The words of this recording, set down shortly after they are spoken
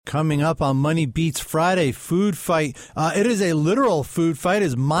Coming up on Money Beats Friday, food fight. It is a literal food fight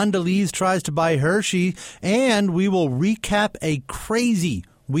as Mondelez tries to buy Hershey, and we will recap a crazy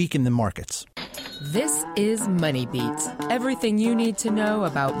week in the markets. This is Money Beats. Everything you need to know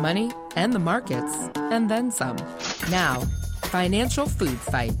about money and the markets, and then some. Now, financial food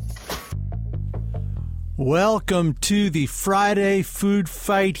fight. Welcome to the Friday food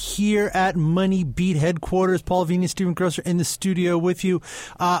fight here at Money Beat headquarters. Paul Vigna, Stephen Grocer in the studio with you.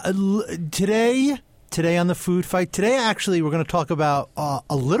 Today on the food fight, actually we're going to talk about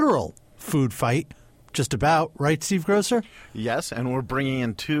a literal food fight, just about, right, Steve Grocer? Yes, and we're bringing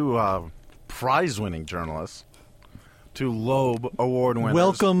in two prize-winning journalists, two Loeb Award winners.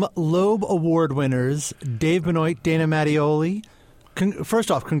 Welcome, Loeb Award winners, Dave Benoit, Dana Mattioli. First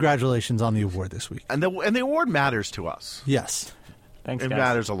off, congratulations on the award this week. And the award matters to us. Yes. Thanks, it guys.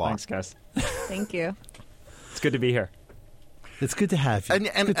 matters a lot. Thanks, guys. Thank you. It's good to be here. It's good to have you. And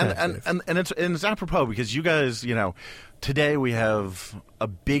it's apropos because you guys, today we have a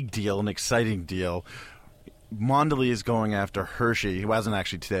big deal, an exciting deal. Mondelez going after Hershey. It wasn't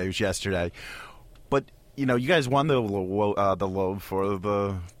actually today; it was yesterday. But you guys won the Loeb for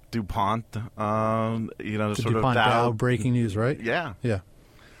the DuPont. The sort DuPont of Dow breaking news, right? Yeah.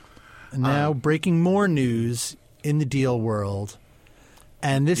 And now breaking more news in the deal world.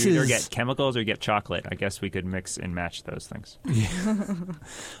 And this You either get chemicals or you get chocolate. I guess we could mix and match those things.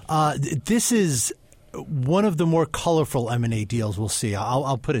 This is one of the more colorful M&A deals we'll see.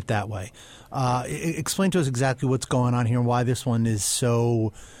 I'll put it that way. Explain to us exactly what's going on here and why this one is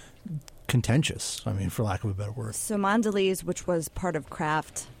so contentious, for lack of a better word. So Mondelez, which was part of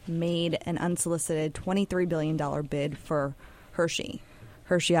Kraft, made an unsolicited $23 billion bid for Hershey.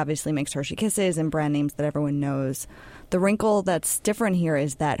 Hershey obviously makes Hershey Kisses and brand names that everyone knows. The wrinkle that's different here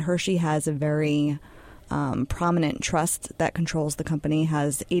is that Hershey has a very prominent trust that controls the company,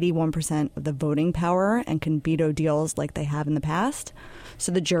 has 81% of the voting power, and can veto deals like they have in the past.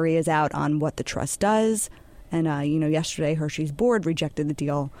 So the jury is out on what the trust does. And, yesterday Hershey's board rejected the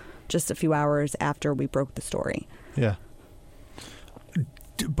deal just a few hours after we broke the story. Yeah.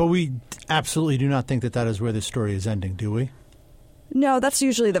 But we absolutely do not think that is where this story is ending, do we? No, that's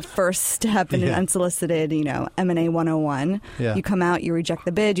usually the first step in an unsolicited, M&A 101. Yeah. You come out, you reject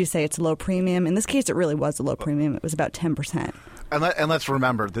the bid, you say it's a low premium. In this case, it really was a low premium. It was about 10%. And let's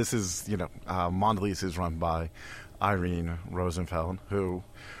remember, this is, Mondelez is run by Irene Rosenfeld, who,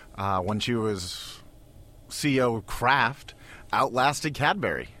 when she was CEO of Kraft, outlasted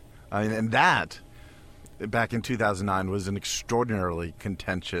Cadbury. And that, back in 2009, was an extraordinarily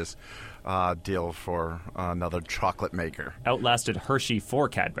contentious deal for another chocolate maker. Outlasted Hershey for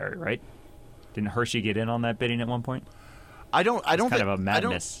Cadbury, right? Didn't Hershey get in on that bidding at one point? I don't kind think, of a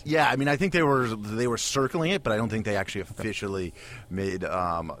madness. I think they were circling it, but I don't think they actually officially made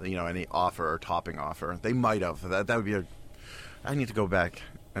any offer or topping offer. They might have. That would be I need to go back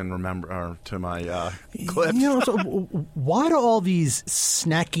and remember to my clips. So why do all these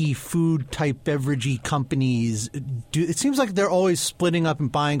snacky food type beveragey companies do? It seems like they're always splitting up and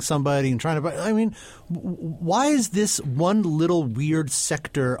buying somebody and trying to buy. Why is this one little weird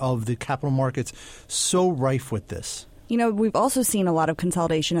sector of the capital markets so rife with this? We've also seen a lot of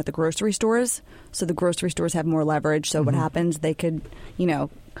consolidation at the grocery stores. So the grocery stores have more leverage. So what happens, they could,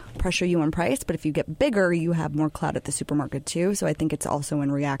 pressure you on price. But if you get bigger, you have more clout at the supermarket too. So I think it's also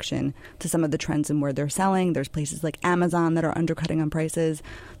in reaction to some of the trends in where they're selling. There's places like Amazon that are undercutting on prices.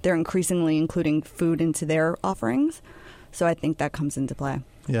 They're increasingly including food into their offerings. So I think that comes into play.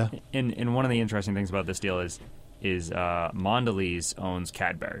 Yeah. And one of the interesting things about this deal is Mondelez owns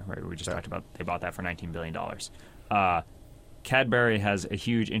Cadbury, right? We just talked about they bought that for $19 billion. Cadbury has a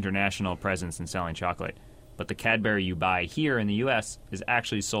huge international presence in selling chocolate, but the Cadbury you buy here in the U.S. is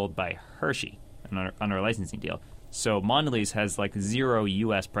actually sold by Hershey under a licensing deal. So Mondelez has like zero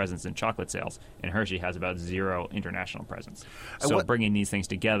U.S. presence in chocolate sales, and Hershey has about zero international presence. So bringing these things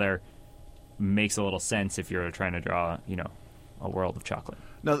together makes a little sense if you're trying to draw, a world of chocolate.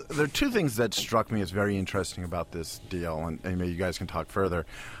 Now, there are two things that struck me as very interesting about this deal, and maybe you guys can talk further.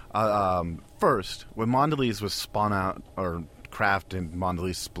 First, when Mondelez was spun out, or Kraft and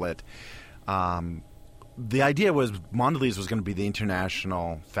Mondelez split, the idea was Mondelez was going to be the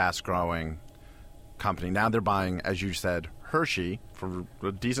international, fast-growing company. Now they're buying, as you said, Hershey for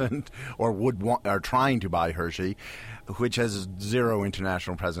a decent, are trying to buy Hershey, which has zero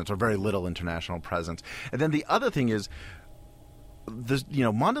international presence or very little international presence. And then the other thing is,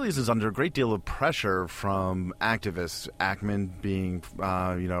 Mondelez is under a great deal of pressure from activists. Ackman being,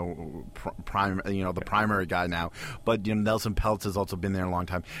 the primary guy now, but Nelson Peltz has also been there a long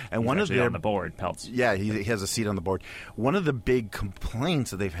time. And He's actually on the board, Peltz. Yeah, he has a seat on the board. One of the big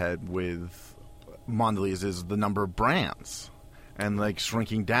complaints that they've had with Mondelez is the number of brands and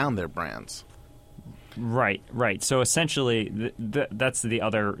shrinking down their brands. Right. So essentially, that's the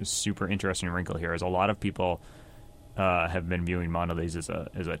other super interesting wrinkle here. Is a lot of people have been viewing Mondelez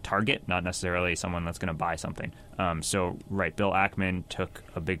as a target, not necessarily someone that's going to buy something. Bill Ackman took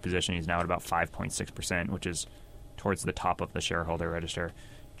a big position. He's now at about 5.6%, which is towards the top of the shareholder register.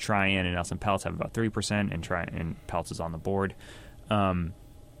 Tryon and Nelson Peltz have about 3%, and Peltz is on the board.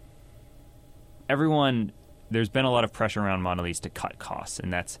 There's been a lot of pressure around Mondelez to cut costs,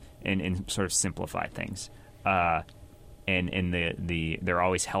 and that's and sort of simplify things. And they're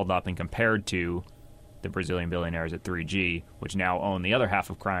always held up and compared to the Brazilian billionaires at 3G, which now own the other half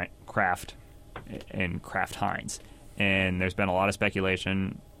of Kraft and Kraft Heinz. And there's been a lot of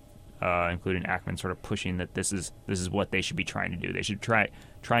speculation, including Ackman sort of pushing that this is what they should be trying to do. They should try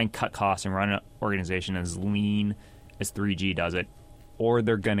and cut costs and run an organization as lean as 3G does it, or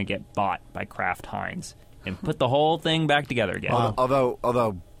they're going to get bought by Kraft Heinz and put the whole thing back together again.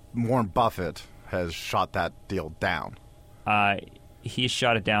 Although Warren Buffett has shot that deal down. He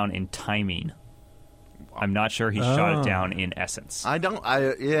shot it down in timing. I'm not sure he shot it down in essence. He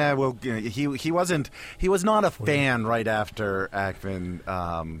was not a fan right after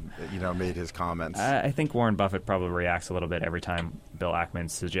Ackman, made his comments. I think Warren Buffett probably reacts a little bit every time Bill Ackman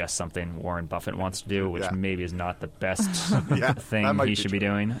suggests something Warren Buffett wants to do, which maybe is not the best thing he should be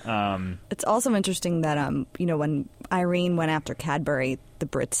doing. It's also interesting that, when Irene went after Cadbury, the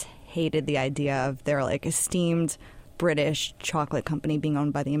Brits hated the idea of their esteemed British chocolate company being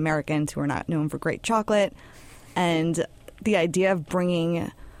owned by the Americans, who are not known for great chocolate, and the idea of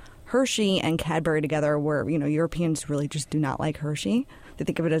bringing Hershey and Cadbury together, where Europeans really just do not like Hershey. They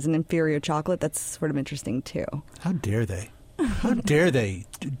think of it as an inferior chocolate. That's sort of interesting too. How dare they? How dare they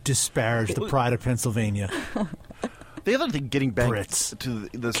disparage the pride of Pennsylvania? The other thing, getting back to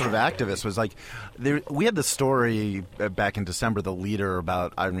the sort of activists, was we had the story back in December, the leader,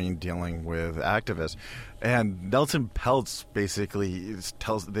 about Irene dealing with activists. And Nelson Peltz basically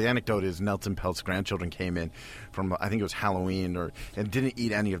tells the anecdote is Nelson Peltz's grandchildren came in from, I think it was Halloween, and didn't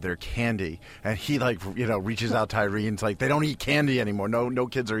eat any of their candy. And he reaches out to Irene. It's they don't eat candy anymore. No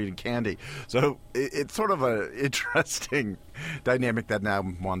kids are eating candy. So it's sort of an interesting dynamic that now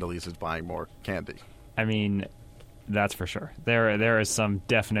Mondelez is buying more candy. I mean, that's for sure. There is some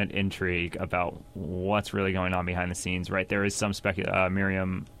definite intrigue about what's really going on behind the scenes, right? There is some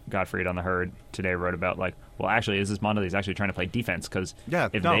Miriam Gottfried on The Herd today wrote about actually, is this Mondelez actually trying to play defense? Because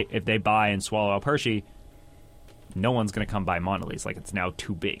if they buy and swallow up Hershey, no one's going to come buy Mondelez. It's now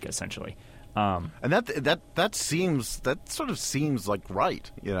too big, essentially. And that sort of seems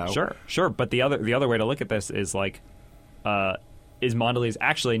right, Sure. But the other way to look at this is is Mondelez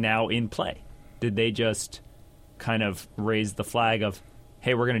actually now in play? Did they just kind of raise the flag of,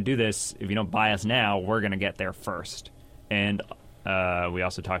 hey, we're going to do this. If you don't buy us now, we're going to get there first. And we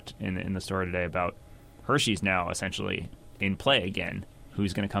also talked in the story today about Hershey's now essentially in play again.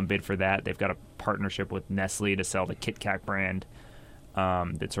 Who's going to come bid for that? They've got a partnership with Nestle to sell the Kit Kat brand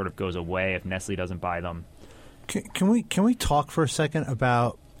that sort of goes away if Nestle doesn't buy them. Can we talk for a second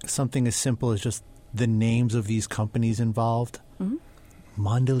about something as simple as just the names of these companies involved? Mm-hmm.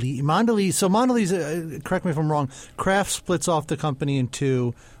 Mondelez. So Mondelez, correct me if I'm wrong, Kraft splits off the company in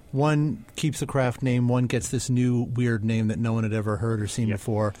two. One keeps the Kraft name. One gets this new weird name that no one had ever heard or seen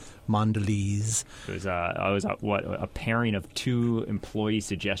before, Mondelez. It was a pairing of two employee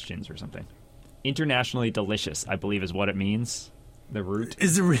suggestions or something. Internationally delicious, I believe, is what it means. The root.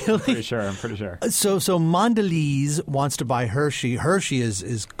 Is it really? I'm pretty sure. So Mondelez wants to buy Hershey. Hershey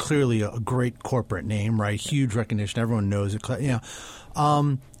is clearly a great corporate name, right? Huge recognition. Everyone knows it.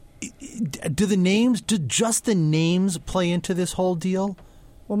 Do just the names play into this whole deal?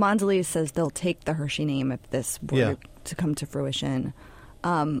 Well, Mondelez says they'll take the Hershey name if this were to come to fruition.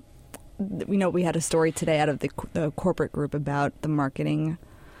 We had a story today out of the corporate group about the marketing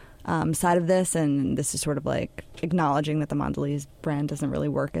side of this, and this is sort of acknowledging that the Mondelez brand doesn't really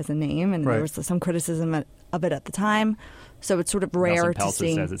work as a name, and there was some criticism of it at the time. So it's sort of rare Nelson Peltz to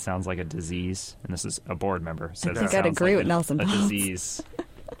see. Says it sounds like a disease, and this is a board member. Says I think I'd agree with Nelson Peltz. A disease.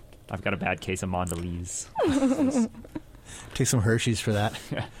 I've got a bad case of Mondelez. Take some Hershey's for that.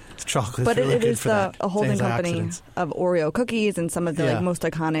 It's chocolate. But really it is a holding company of Oreo cookies and some of the most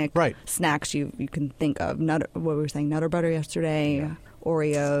iconic snacks you can think of. What we were saying, Nutter Butter yesterday. Yeah.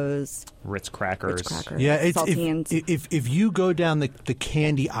 Oreos, Ritz crackers. Yeah, saltines. if you go down the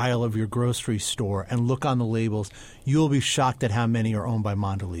candy aisle of your grocery store and look on the labels, you'll be shocked at how many are owned by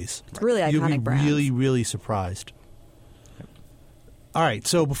Mondelez. It's really iconic You'll be brands. really, really surprised. All right,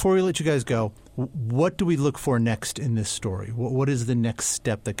 so before we let you guys go, what do we look for next in this story? What is the next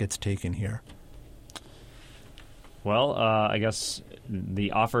step that gets taken here? Well, I guess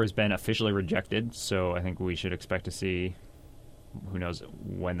the offer has been officially rejected, so I think we should expect to see, who knows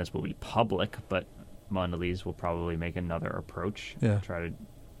when this will be public, but Mondelez will probably make another approach. Yeah. Try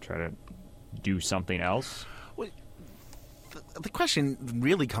to do something else. Well, the question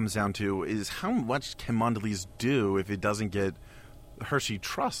really comes down to is how much can Mondelez do if it doesn't get Hershey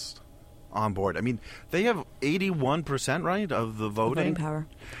Trust on board? I mean, they have 81%, right, of the voting power.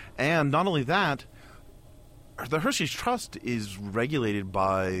 And not only that, the Hershey Trust is regulated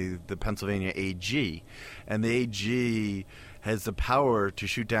by the Pennsylvania AG, and the AG has the power to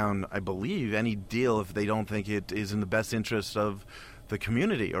shoot down, I believe, any deal if they don't think it is in the best interest of the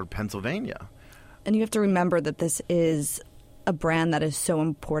community or Pennsylvania. And you have to remember that this is a brand that is so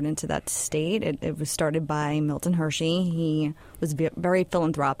important to that state. It was started by Milton Hershey. He was very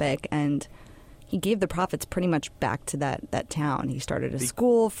philanthropic, and he gave the profits pretty much back to that town. He started a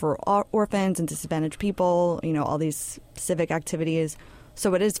school for orphans and disadvantaged people, all these civic activities.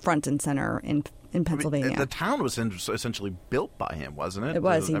 So it is front and center in Pennsylvania. I mean, the town was essentially built by him, wasn't it? It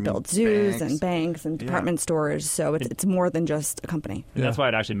was. He built zoos and banks and department stores. So it's more than just a company. And that's why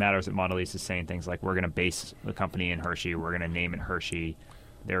it actually matters that Mondelez is saying things like, we're going to base the company in Hershey, we're going to name it Hershey.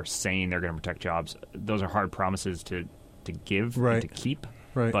 They're saying they're going to protect jobs. Those are hard promises to give and to keep.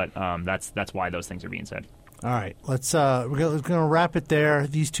 Right. But that's why those things are being said. All right, we're going to wrap it there.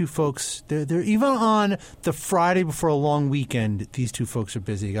 These two folks, they're even on the Friday before a long weekend. These two folks are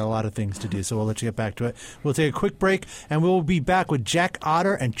busy. Got a lot of things to do, so we'll let you get back to it. We'll take a quick break, and we'll be back with Jack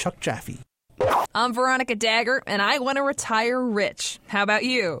Otter and Chuck Jaffee. I'm Veronica Dagger, and I want to retire rich. How about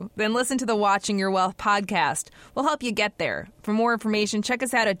you? Then listen to the Watching Your Wealth podcast. We'll help you get there. For more information, check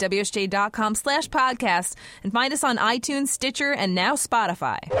us out at WSJ.com/podcast and find us on iTunes, Stitcher, and now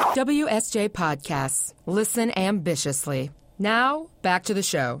Spotify. WSJ Podcasts. Listen ambitiously. Now, back to the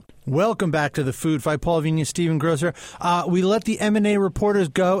show. Welcome back to the Food Fight. Paul Vigna, Stephen Grocer. We let the M&A reporters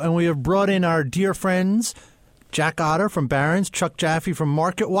go, and we have brought in our dear friends, Jack Otter from Barron's, Chuck Jaffee from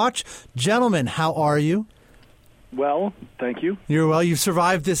Market Watch. Gentlemen, how are you? Well, thank you. You're well. You've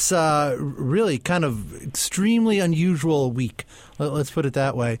survived this really kind of extremely unusual week. Let's put it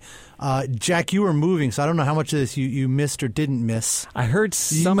that way. Jack, you were moving, so I don't know how much of this you missed or didn't miss. I heard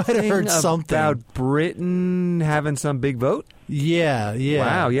something, about Britain having some big vote. Yeah.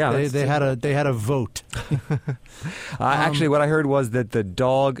 Wow, yeah. They had a vote. Actually, what I heard was that the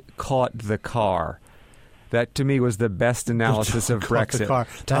dog caught the car. That, to me, was the best analysis of Brexit.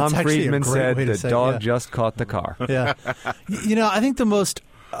 Tom Friedman said the dog just caught the car. Yeah. I think the most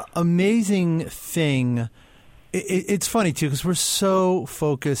amazing thing, it's funny, too, because we're so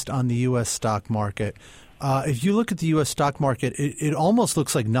focused on the U.S. stock market. If you look at the U.S. stock market, it almost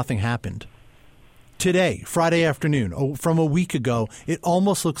looks like nothing happened. Today, Friday afternoon, from a week ago, it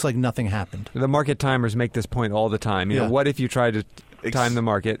almost looks like nothing happened. The market timers make this point all the time. You know, what if you tried to time the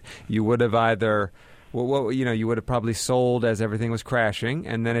market? You would have either... Well, you would have probably sold as everything was crashing,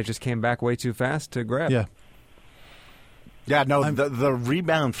 and then it just came back way too fast to grab. Yeah, no, the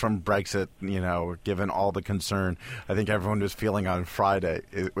rebound from Brexit, given all the concern I think everyone was feeling on Friday,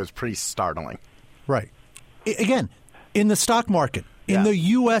 it was pretty startling. Right. Again, in the stock market, in the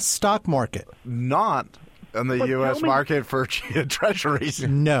U.S. stock market. Not in the U.S. market for treasuries.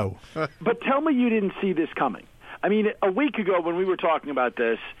 No. But tell me you didn't see this coming. I mean, a week ago when we were talking about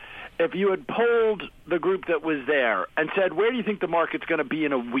this, if you had polled the group that was there and said, where do you think the market's going to be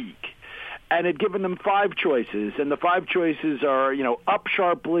in a week? And had given them 5 choices, and the 5 choices are, up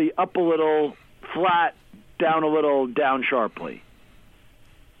sharply, up a little, flat, down a little, down sharply.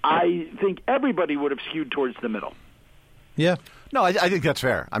 I think everybody would have skewed towards the middle. Yeah. No, I think that's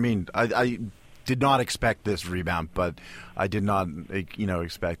fair. I mean, I did not expect this rebound, but I did not,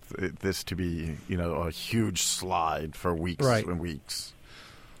 expect this to be, a huge slide for weeks and weeks.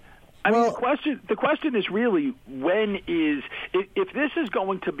 I mean, the question is really if this is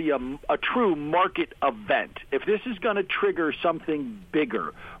going to be a true market event, if this is going to trigger something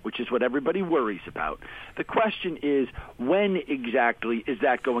bigger, which is what everybody worries about, the question is when exactly is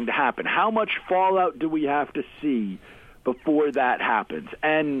that going to happen? How much fallout do we have to see before that happens?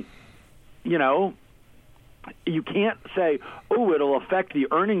 And, you can't say, it'll affect the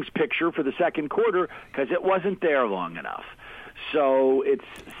earnings picture for the second quarter because it wasn't there long enough. So it's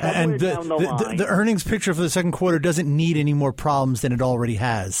somewhere and down the line. The earnings picture for the second quarter doesn't need any more problems than it already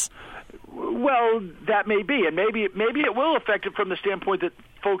has. Well, that may be, and maybe it will affect it from the standpoint that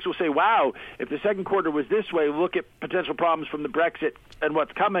folks will say, wow, if the second quarter was this way, look at potential problems from the Brexit and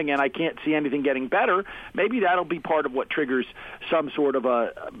what's coming, and I can't see anything getting better. Maybe that'll be part of what triggers some sort of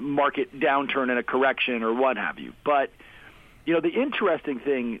a market downturn and a correction or what have you. But, you know, the interesting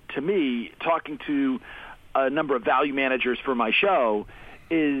thing to me, talking to a number of value managers for my show,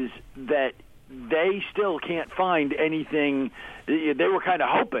 is that they still can't find anything. They were kind of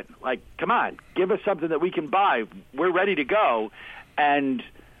hoping, like, come on, give us something that we can buy. We're ready to go. And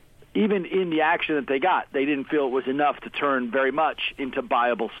even in the action that they got, they didn't feel it was enough to turn very much into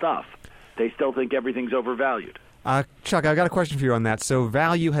buyable stuff. They still think everything's overvalued. Chuck, I've got a question for you on that. So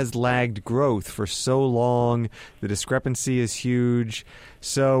value has lagged growth for so long. The discrepancy is huge.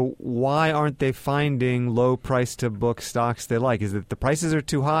 So why aren't they finding low price to book stocks they like? Is it the prices are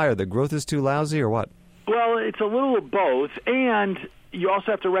too high or the growth is too lousy or what? Well, it's a little of both. And you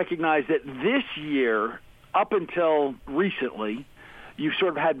also have to recognize that this year, up until recently, you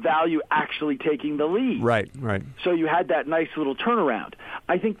sort of had value actually taking the lead. Right. So you had that nice little turnaround.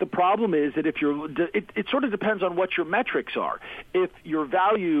 I think the problem is that if it sort of depends on what your metrics are. If your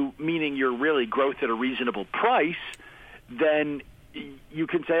value, meaning you're really growth at a reasonable price, then you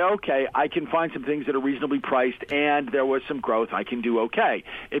can say, okay, I can find some things that are reasonably priced and there was some growth, I can do okay.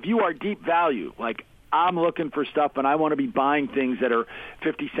 If you are deep value, like I'm looking for stuff and I want to be buying things that are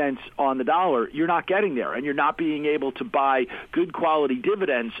 50 cents on the dollar, you're not getting there, and you're not being able to buy good quality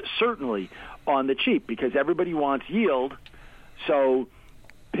dividends, certainly on the cheap, because everybody wants yield. So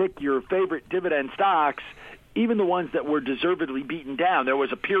pick your favorite dividend stocks, even the ones that were deservedly beaten down. There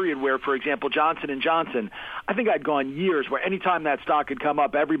was a period where, for example, Johnson & Johnson, I think I'd gone years where any time that stock had come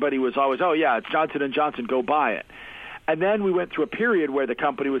up, everybody was always, oh, yeah, it's Johnson & Johnson, go buy it. And then we went through a period where the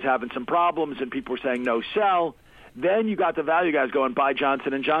company was having some problems and people were saying no sell. Then you got the value guys going, buy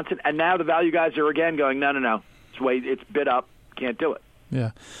Johnson & Johnson. And now the value guys are again going, no. It's bid up. Can't do it.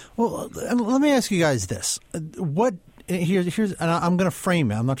 Yeah. Well, let me ask you guys this. Here's and I'm going to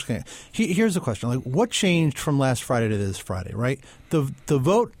frame it. I'm not just going to. Here's the question. Like, what changed from last Friday to this Friday, right? The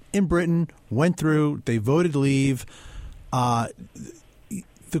vote in Britain went through. They voted leave. The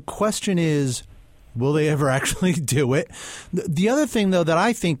question is, will they ever actually do it? The other thing, though, that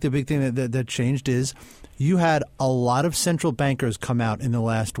I think the big thing that changed is you had a lot of central bankers come out in the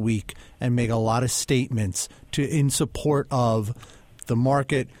last week and make a lot of statements in support of the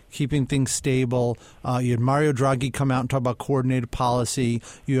market, keeping things stable. You had Mario Draghi come out and talk about coordinated policy.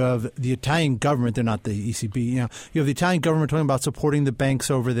 You have the Italian government. They're not the ECB. You have the Italian government talking about supporting the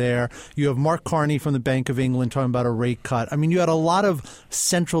banks over there. You have Mark Carney from the Bank of England talking about a rate cut. I mean, you had a lot of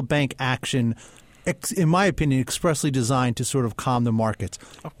central bank action, in my opinion, expressly designed to sort of calm the markets.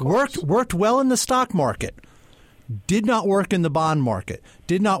 Worked well in the stock market. Did not work in the bond market.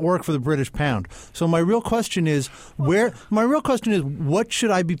 Did not work for the British pound. So my real question is, what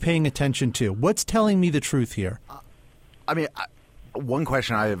should I be paying attention to? What's telling me the truth here? I mean, one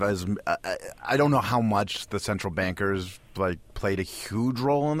question I have is, I don't know how much the central bankers played a huge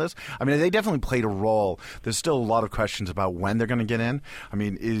role in this. I mean, they definitely played a role. There's still a lot of questions about when they're going to get in. I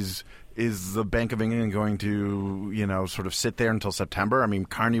mean, is the Bank of England going to, sort of sit there until September? I mean,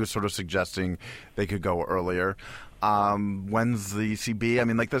 Carney was sort of suggesting they could go earlier. When's the ECB? I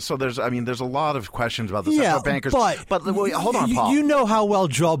mean, like this. So there's a lot of questions about the central bankers. But wait, hold on, Paul. You know how well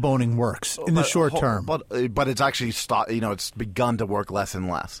jawboning works in the short term. But it's actually stopped. It's begun to work less and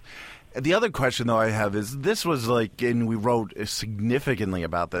less. The other question, though, I have is this was and we wrote significantly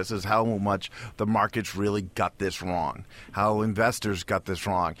about this, is how much the markets really got this wrong, how investors got this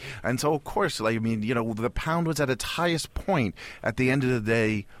wrong. And so, of course, the pound was at its highest point at the end of the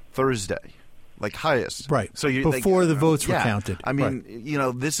day Thursday. Highest. Right. So before the votes were counted. I mean,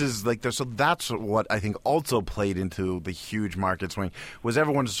 this is so that's what I think also played into the huge market swing, was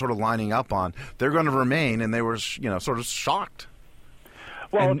everyone just sort of lining up on they're going to remain, and they were, sort of shocked.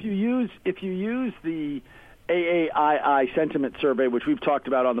 Well, if you use the AAII sentiment survey, which we've talked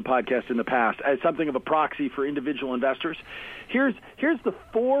about on the podcast in the past, as something of a proxy for individual investors, here's the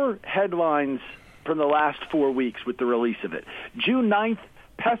 4 headlines from the last 4 weeks with the release of it. June 9th,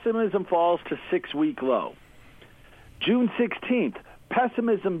 pessimism falls to 6-week low. June 16th,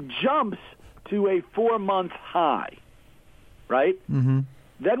 pessimism jumps to a 4-month high. Right? Mm-hmm.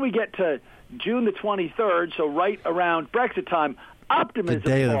 Then we get to June the 23rd, so right around Brexit time,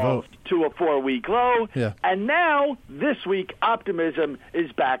 optimism falls to a 4-week low. Yeah. And now, this week, optimism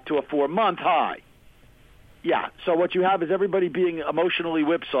is back to a 4-month high. Yeah, so what you have is everybody being emotionally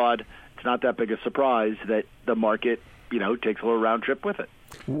whipsawed. It's not that big a surprise that the market takes a little round trip with it.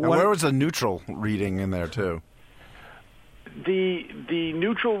 And where was the neutral reading in there too? The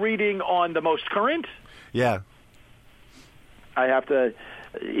neutral reading on the most current? Yeah. I have to.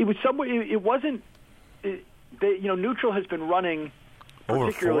 It was somewhere. It wasn't. Neutral has been running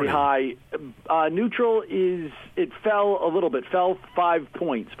particularly high. Neutral it fell a little bit. Fell 5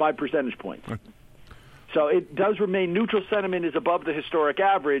 percentage points. So it does remain. Neutral sentiment is above the historic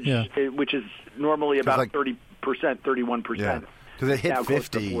average, which is normally about 30%, 31%. Yeah. Because it hit Now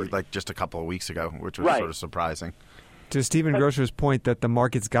 50 just a couple of weeks ago, which was sort of surprising. To Stephen Grocer's point that the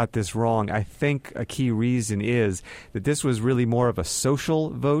markets got this wrong, I think a key reason is that this was really more of a social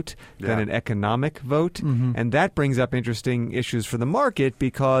vote than an economic vote. Mm-hmm. And that brings up interesting issues for the market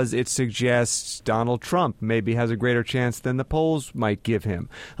because it suggests Donald Trump maybe has a greater chance than the polls might give him.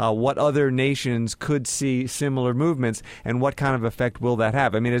 What other nations could see similar movements, and what kind of effect will that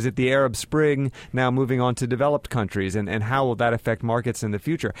have? I mean, is it the Arab Spring now moving on to developed countries, and how will that affect markets in the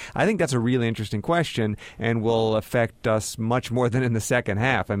future? I think that's a really interesting question and will affect us much more than in the second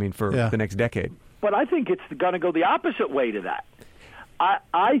half, for the next decade. But I think it's going to go the opposite way to that.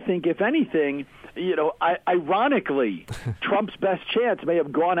 I think, if anything, ironically, Trump's best chance may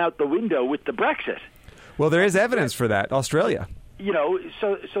have gone out the window with the Brexit. Well, there is evidence for that. Australia.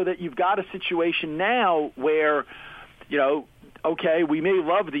 So that you've got a situation now where, okay, we may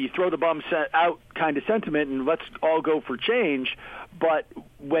love the throw the bum out kind of sentiment and let's all go for change, but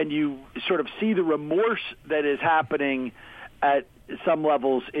when you sort of see the remorse that is happening at some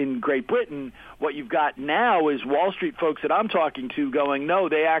levels in Great Britain, what you've got now is Wall Street folks that I'm talking to going, no,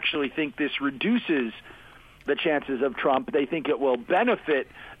 they actually think this reduces the chances of Trump. They think it will benefit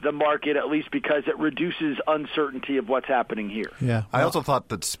the market, at least because it reduces uncertainty of what's happening here. Yeah, I also thought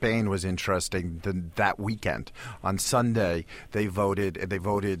that Spain was interesting that weekend. On Sunday, they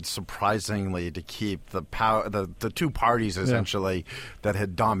voted surprisingly to keep the power, the two parties essentially that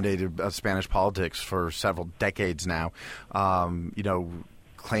had dominated Spanish politics for several decades now.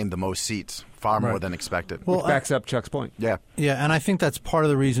 Claimed the most seats, far more than expected. Which backs up Chuck's point. Yeah. Yeah, and I think that's part of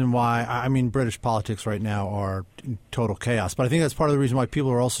the reason why, British politics right now are in total chaos. But I think that's part of the reason why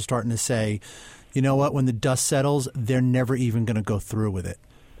people are also starting to say, you know what, when the dust settles, they're never even going to go through with it.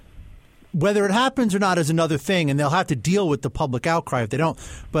 Whether it happens or not is another thing, and they'll have to deal with the public outcry if they don't.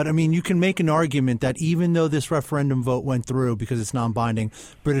 But, you can make an argument that even though this referendum vote went through because it's non-binding,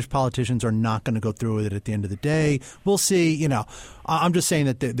 British politicians are not going to go through with it at the end of the day. We'll see. I'm just saying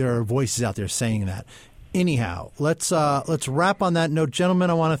that there are voices out there saying that. Anyhow, let's wrap on that note. Gentlemen,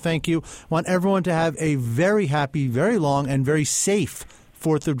 I want to thank you. I want everyone to have a very happy, very long, and very safe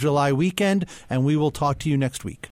 4th of July weekend, and we will talk to you next week.